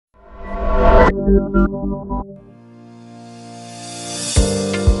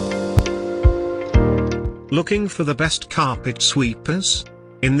Looking for the best carpet sweepers?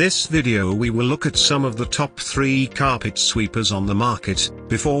 In this video we will look at some of the top 3 carpet sweepers on the market.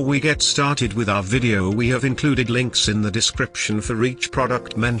 Before we get started with our video, we have included links in the description for each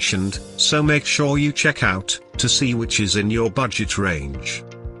product mentioned, so make sure you check out to see which is in your budget range.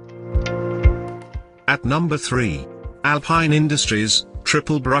 At number 3. Alpine Industries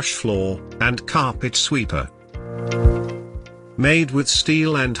Triple Brush Floor and Carpet Sweeper. Made with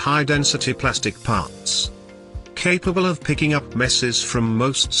steel and high-density plastic parts. Capable of picking up messes from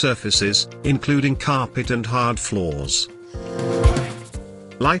most surfaces, including carpet and hard floors.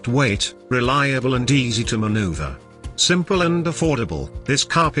 Lightweight, reliable and easy to maneuver. Simple and affordable, this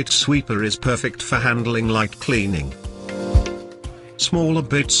carpet sweeper is perfect for handling light cleaning. Smaller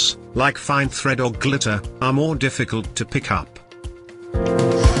bits, like fine thread or glitter, are more difficult to pick up.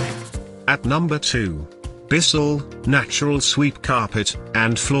 At number 2. Bissell Natural Sweep Carpet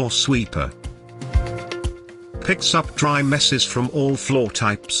and Floor Sweeper. Picks up dry messes from all floor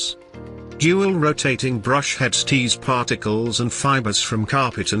types. Dual rotating brush heads tease particles and fibers from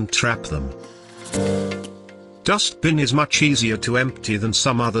carpet and trap them. Dustbin is much easier to empty than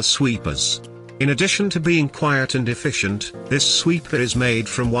some other sweepers. In addition to being quiet and efficient, this sweeper is made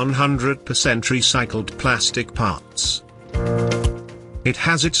from 100% recycled plastic parts. It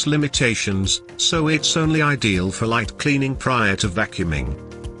has its limitations, so it's only ideal for light cleaning prior to vacuuming.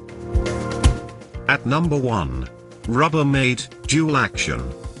 At number 1. Rubbermaid Dual Action.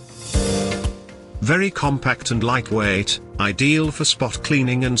 Very compact and lightweight, ideal for spot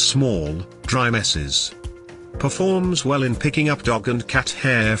cleaning and small, dry messes. Performs well in picking up dog and cat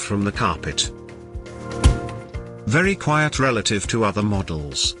hair from the carpet. Very quiet relative to other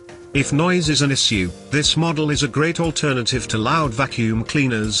models. If noise is an issue, this model is a great alternative to loud vacuum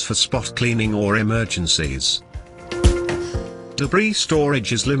cleaners for spot cleaning or emergencies. Debris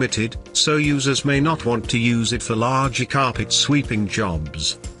storage is limited, so users may not want to use it for larger carpet sweeping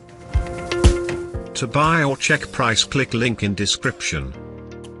jobs. To buy or check price, click link in description.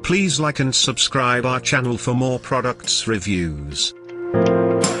 Please like and subscribe our channel for more products reviews.